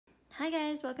Hi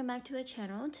guys, welcome back to the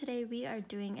channel. Today we are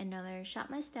doing another Shop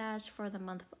My Stash for the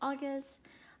month of August.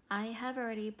 I have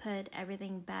already put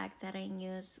everything back that I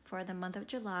used for the month of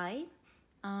July.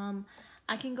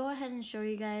 I can go ahead and show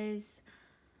you guys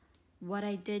what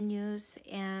I did use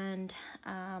and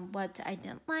what I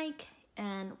didn't like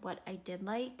and what I did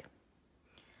like.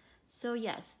 So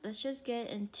yes, let's just get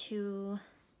into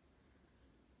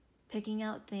picking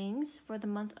out things for the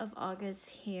month of August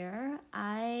here.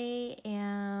 I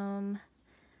am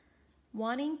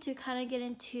wanting to kind of get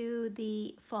into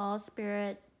the fall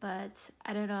spirit, but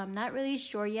I don't know, I'm not really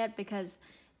sure yet because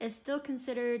it's still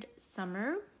considered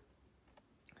summer.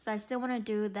 So I still want to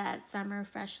do that summer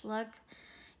fresh look.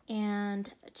 And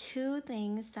two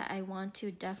things that I want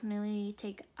to definitely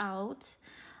take out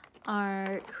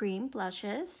are cream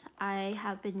blushes. I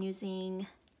have been using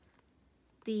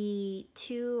the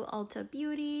two Ulta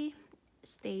Beauty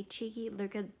Stay Cheeky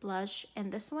Liquid Blush,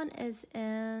 and this one is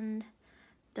in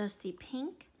Dusty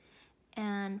Pink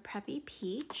and Preppy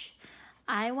Peach.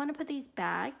 I want to put these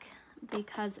back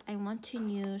because I want to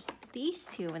use these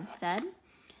two instead.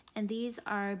 And these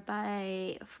are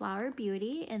by Flower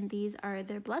Beauty, and these are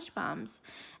their blush bombs.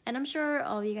 And I'm sure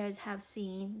all of you guys have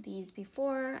seen these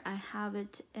before. I have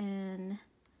it in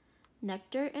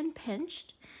Nectar and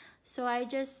Pinched. So I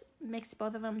just mix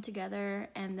both of them together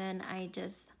and then I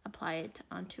just apply it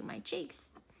onto my cheeks.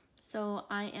 So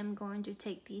I am going to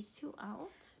take these two out.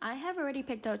 I have already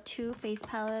picked out two face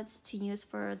palettes to use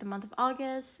for the month of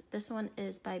August. This one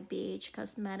is by BH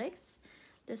Cosmetics.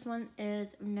 This one is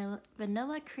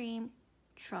Vanilla Cream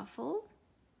Truffle.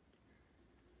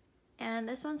 And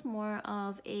this one's more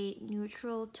of a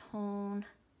neutral tone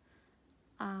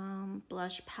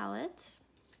blush palette.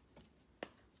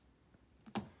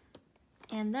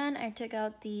 And then I took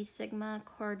out the Sigma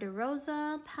Cor de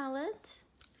Rosa palette.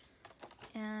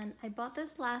 And I bought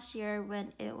this last year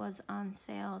when it was on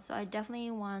sale. So I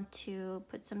definitely want to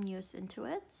put some use into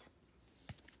it.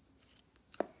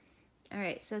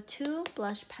 Alright, so two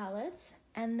blush palettes.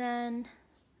 And then,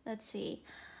 let's see.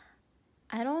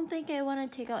 I don't think I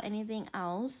want to take out anything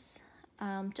else.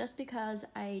 Just because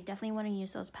I definitely want to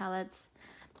use those palettes.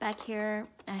 Back here,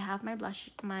 I have my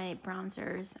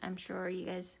bronzers. I'm sure you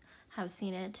guys have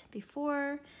seen it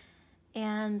before.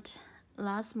 And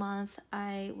last month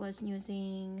I was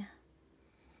using,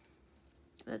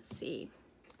 let's see,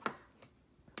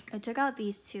 I took out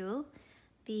these two,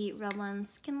 the Revlon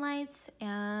Skin Lights,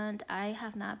 and I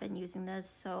have not been using this,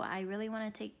 so I really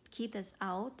want to keep this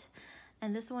out.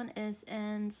 And this one is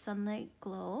in Sunlight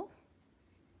Glow.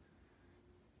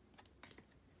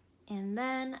 And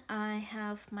then I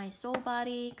have my Soul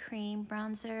Body Cream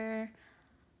Bronzer.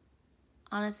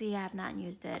 Honestly, I have not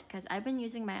used it because I've been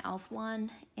using my e.l.f. one,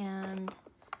 and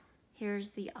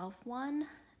here's the e.l.f. one.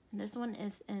 And this one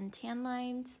is in Tan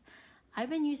Lines. I've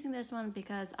been using this one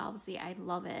because obviously I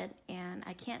love it and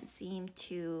I can't seem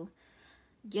to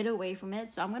get away from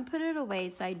it. So I'm going to put it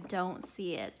away so I don't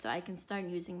see it, so I can start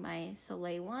using my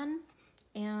Soleil one.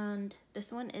 And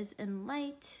this one is in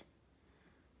Light.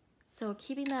 So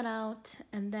keeping that out,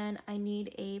 and then I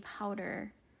need a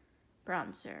powder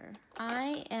bronzer.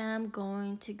 I am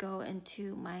going to go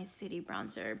into my City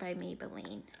Bronzer by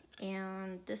Maybelline,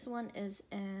 and this one is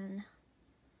in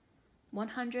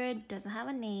 100, doesn't have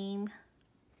a name.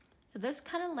 It looks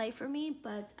kind of light for me,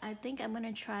 but I think I'm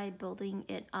gonna try building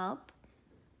it up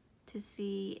to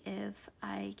see if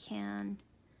I can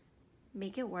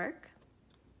make it work.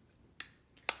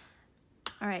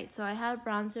 All right, so I have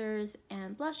bronzers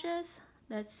and blushes.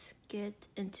 Let's get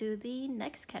into the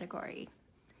next category.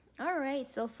 All right,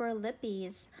 so for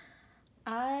lippies,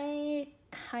 I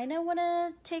kind of want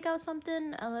to take out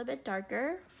something a little bit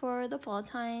darker for the fall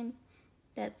time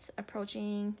that's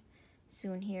approaching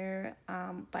soon here,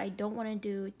 but I don't want to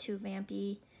do too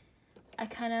vampy. I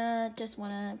kind of just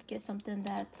want to get something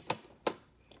that's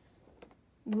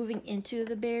moving into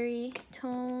the berry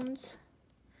tones.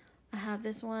 I have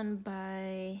this one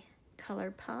by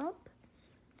ColourPop,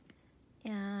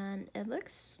 and it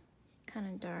looks kind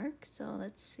of dark, so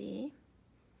let's see.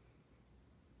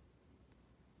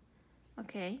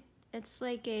 Okay, it's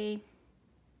like a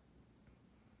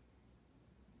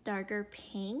darker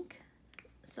pink,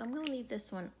 so I'm gonna leave this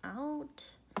one out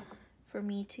for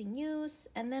me to use.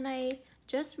 And then I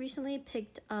just recently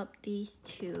picked up these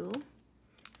two.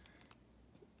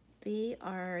 They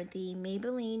are the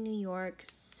Maybelline New York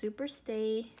Super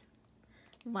Stay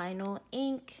Vinyl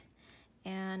Ink,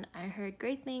 and I heard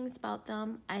great things about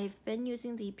them. I've been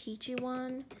using the peachy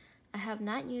one. I have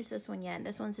not used this one yet.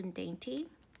 This one's in Dainty.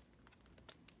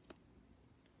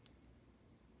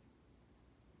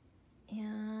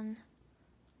 And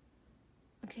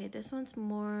Okay, this one's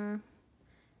more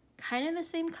kind of the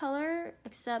same color,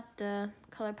 except the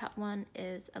ColourPop one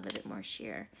is a little bit more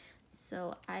sheer.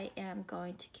 So I am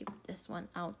going to keep this one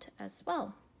out as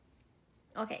well.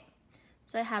 Okay,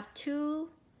 so I have two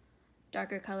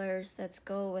darker colors. Let's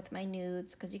go with my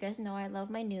nudes, because you guys know I love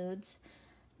my nudes.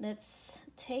 Let's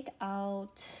take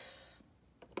out,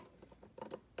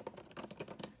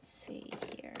 let's see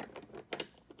here.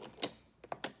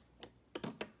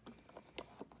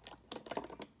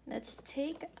 Let's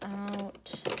take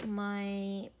out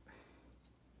my,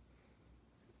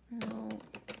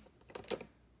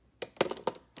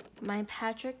 my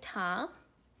Patrick Ta,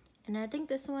 and I think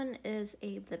this one is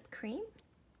a lip cream.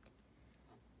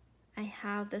 I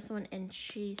have this one in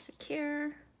She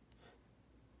Secure.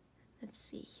 Let's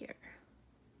see here.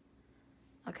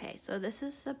 Okay, so this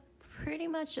is a pretty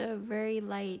much a very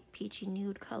light peachy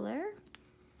nude color.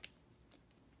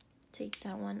 Take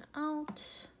that one out.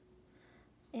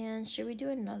 And should we do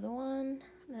another one?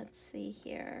 Let's see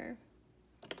here.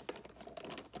 I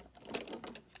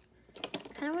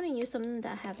kind of want to use something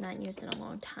that I have not used in a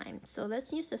long time. So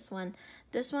let's use this one.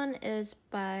 This one is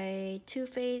by Too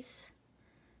Faced.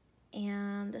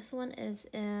 And this one is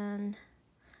in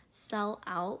Sell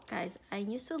Out. Guys, I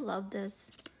used to love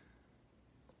this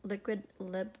liquid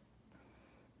lip.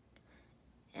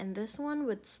 And this one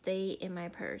would stay in my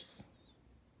purse.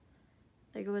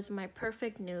 Like, it was my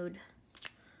perfect nude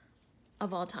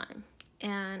of all time.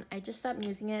 And I just stopped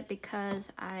using it because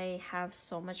I have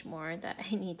so much more that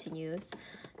I need to use.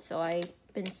 So I've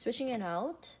been switching it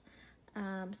out.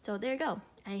 So there you go.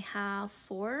 I have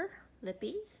 4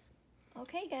 lippies.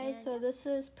 Okay guys, so this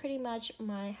is pretty much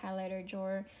my highlighter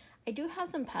drawer. I do have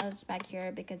some palettes back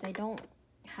here because I don't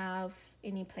have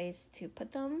any place to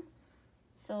put them.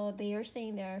 So they are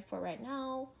staying there for right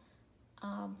now.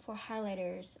 For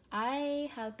highlighters,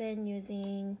 I have been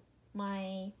using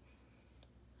my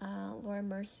Laura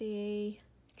Mercier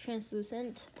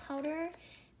translucent powder,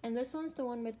 and this one's the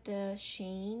one with the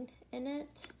sheen in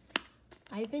it.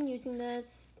 I've been using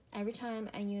this every time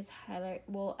I use highlight.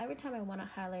 Well, every time I want a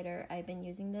highlighter, I've been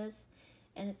using this,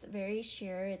 and it's very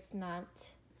sheer. It's not,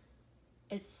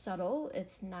 it's subtle.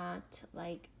 It's not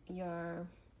like your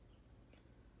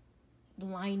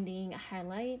blinding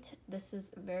highlight. This is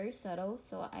very subtle,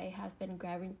 so I have been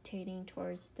gravitating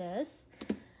towards this.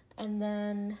 And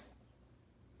then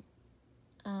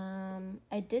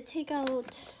I did take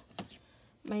out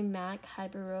my MAC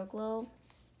Hyper Real Glow,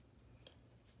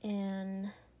 and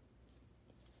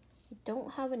I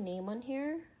don't have a name on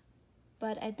here,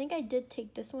 but I think I did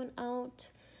take this one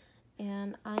out,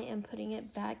 and I am putting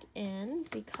it back in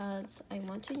because I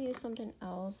want to use something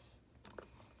else.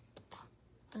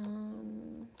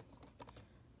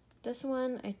 This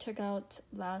one I took out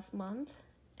last month,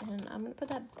 and I'm gonna put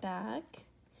that back.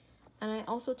 And I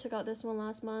also took out this one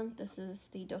last month. This is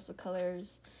the Dose of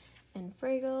Colors in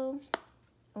Frago.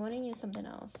 I want to use something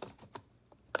else.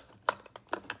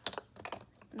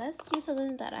 Let's use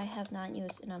something that I have not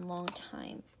used in a long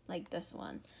time, like this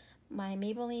one. My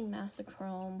Maybelline Master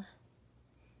Chrome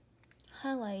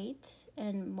highlight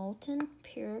in Molten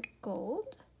Pure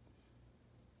Gold.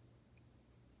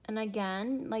 And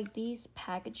again, like these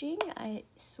packaging, I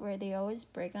swear they always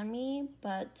break on me,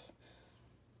 but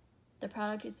the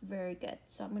product is very good.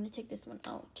 So I'm going to take this one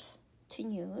out to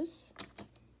use.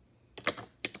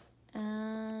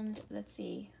 And let's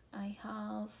see, I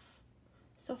have,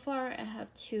 so far I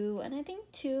have 2, and I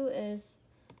think 2 is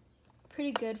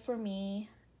pretty good for me.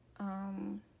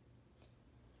 I'm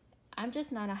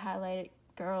just not a highlight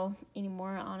girl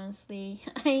anymore, honestly.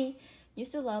 I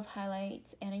used to love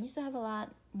highlights, and I used to have a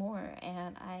lot more,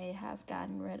 and I have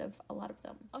gotten rid of a lot of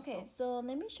them. Okay, so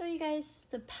let me show you guys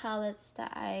the palettes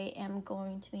that I am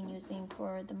going to be using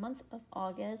for the month of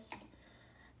August.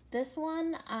 This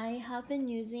one I have been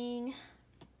using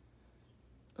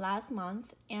last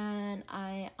month, and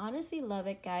I honestly love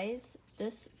it, guys.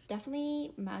 This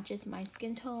definitely matches my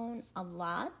skin tone a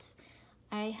lot.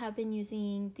 I have been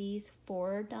using these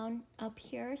 4 down up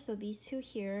here, so these 2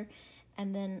 here,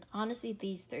 and then honestly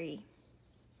these 3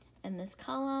 in this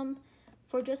column.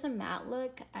 For just a matte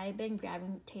look, I've been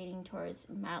gravitating towards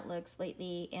matte looks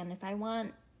lately, and if I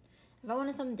wanted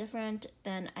something different,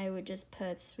 then I would just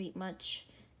put Sweet Much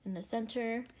in the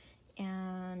center.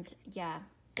 And yeah,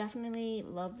 definitely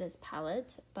love this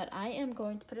palette, but I am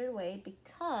going to put it away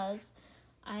because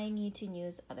I need to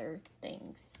use other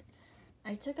things.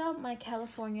 I took out my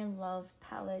California Love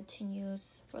palette to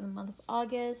use for the month of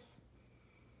August,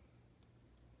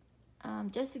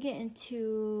 just to get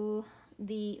into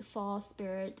the fall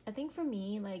spirit. I think for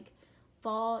me, like,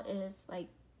 fall is like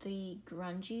the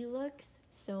grungy looks,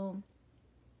 so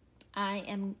I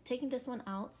am taking this one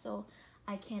out so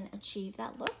I can achieve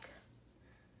that look.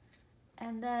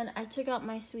 And then I took out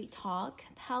my Sweet Talk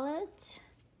palette.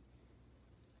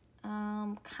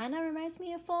 Kind of reminds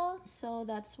me of fall, so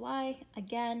that's why.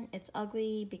 Again, it's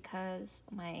ugly because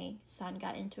my son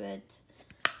got into it.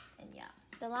 And yeah,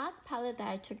 the last palette that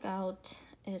I took out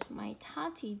is my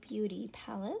Tati Beauty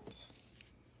palette.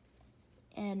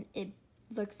 And it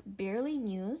looks barely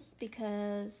used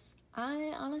because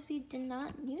I honestly did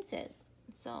not use it.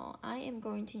 So I am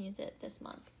going to use it this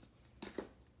month.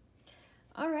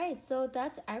 Alright, so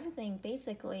that's everything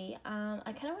basically. I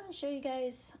kind of want to show you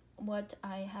guys what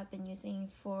I have been using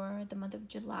for the month of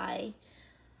July.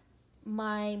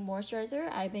 My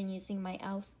moisturizer, I've been using my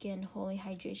e.l.f. Skin Holy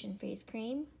Hydration Face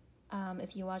Cream.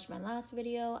 If you watched my last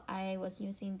video, I was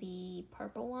using the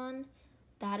purple one.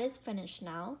 That is finished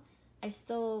now. I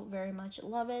still very much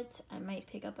love it. I might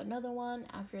pick up another one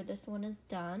after this one is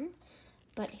done.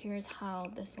 But here's how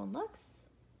this one looks.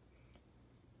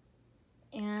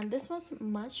 And this one's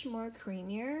much more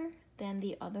creamier than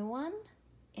the other one.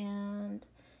 And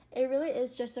it really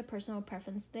is just a personal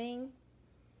preference thing.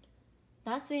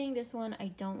 Not saying this one I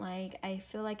don't like. I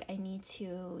feel like I need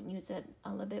to use it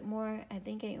a little bit more. I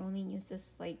think I only use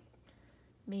this like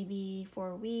maybe for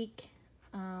a week.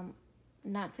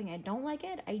 Not saying I don't like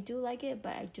it. I do like it,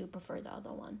 but I do prefer the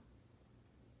other one.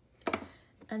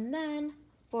 And then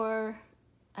for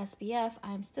SPF,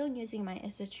 I'm still using my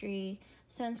Issatree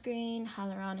sunscreen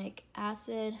hyaluronic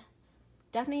acid.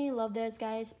 Definitely love this,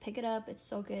 guys. Pick it up. It's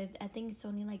so good. I think it's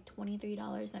only like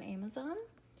 $23 on Amazon.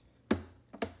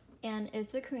 And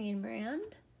it's a Korean brand.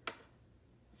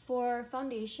 For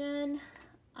foundation,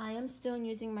 I am still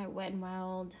using my Wet n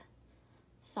Wild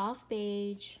soft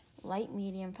beige light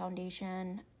medium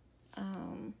foundation.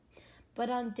 But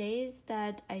on days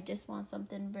that I just want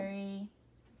something very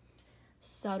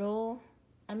subtle,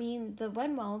 I mean, the Wet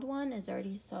n Wild one is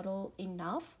already subtle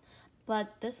enough,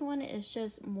 but this one is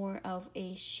just more of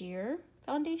a sheer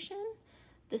foundation.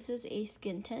 This is a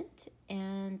skin tint,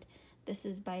 and this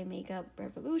is by Makeup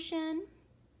Revolution.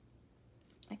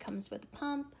 It comes with a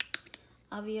pump,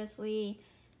 obviously.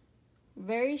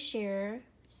 Very sheer,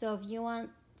 so if you want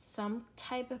some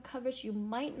type of coverage, you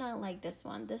might not like this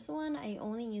one. This one, I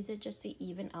only use it just to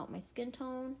even out my skin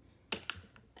tone.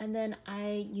 And then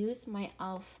I use my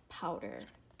e.l.f. powder,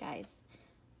 guys.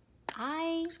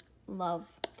 I love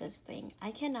this thing.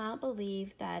 I cannot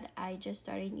believe that I just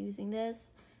started using this,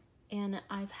 and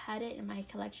I've had it in my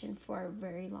collection for a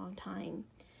very long time.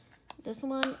 This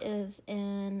one is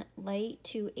in Light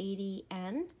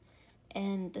 280N,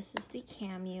 and this is the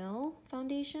Cameo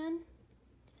foundation.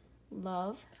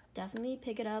 Love. Definitely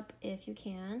pick it up if you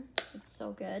can. It's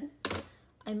so good.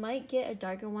 I might get a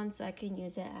darker one so I can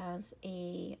use it as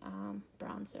a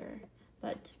bronzer,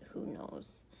 but who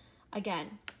knows.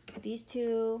 Again, these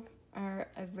two are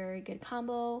a very good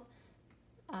combo.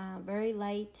 Very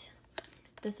light.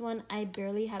 This one I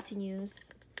barely have to use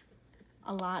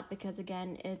a lot because,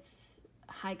 again, it's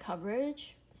high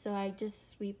coverage. So I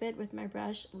just sweep it with my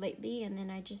brush lightly, and then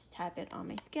I just tap it on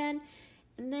my skin,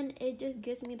 and then it just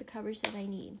gives me the coverage that I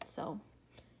need. So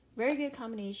very good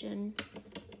combination.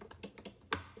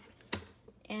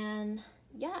 And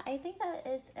yeah, I think that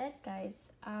is it, guys.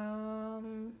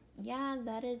 Yeah,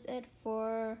 that is it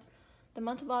for the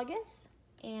month of August,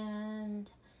 and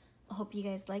I hope you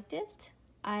guys liked it.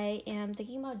 I am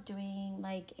thinking about doing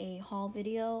like a haul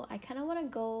video. I kind of want to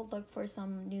go look for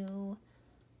some new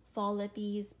fall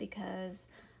lippies because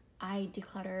I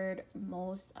decluttered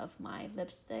most of my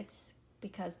lipsticks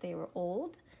because they were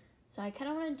old. So I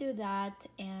kind of want to do that,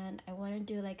 and I want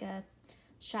to do like a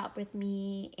shop with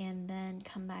me and then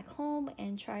come back home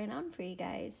and try it on for you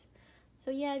guys. So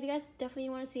yeah, if you guys definitely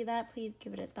want to see that, please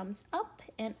give it a thumbs up,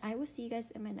 and I will see you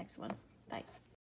guys in my next one. Bye.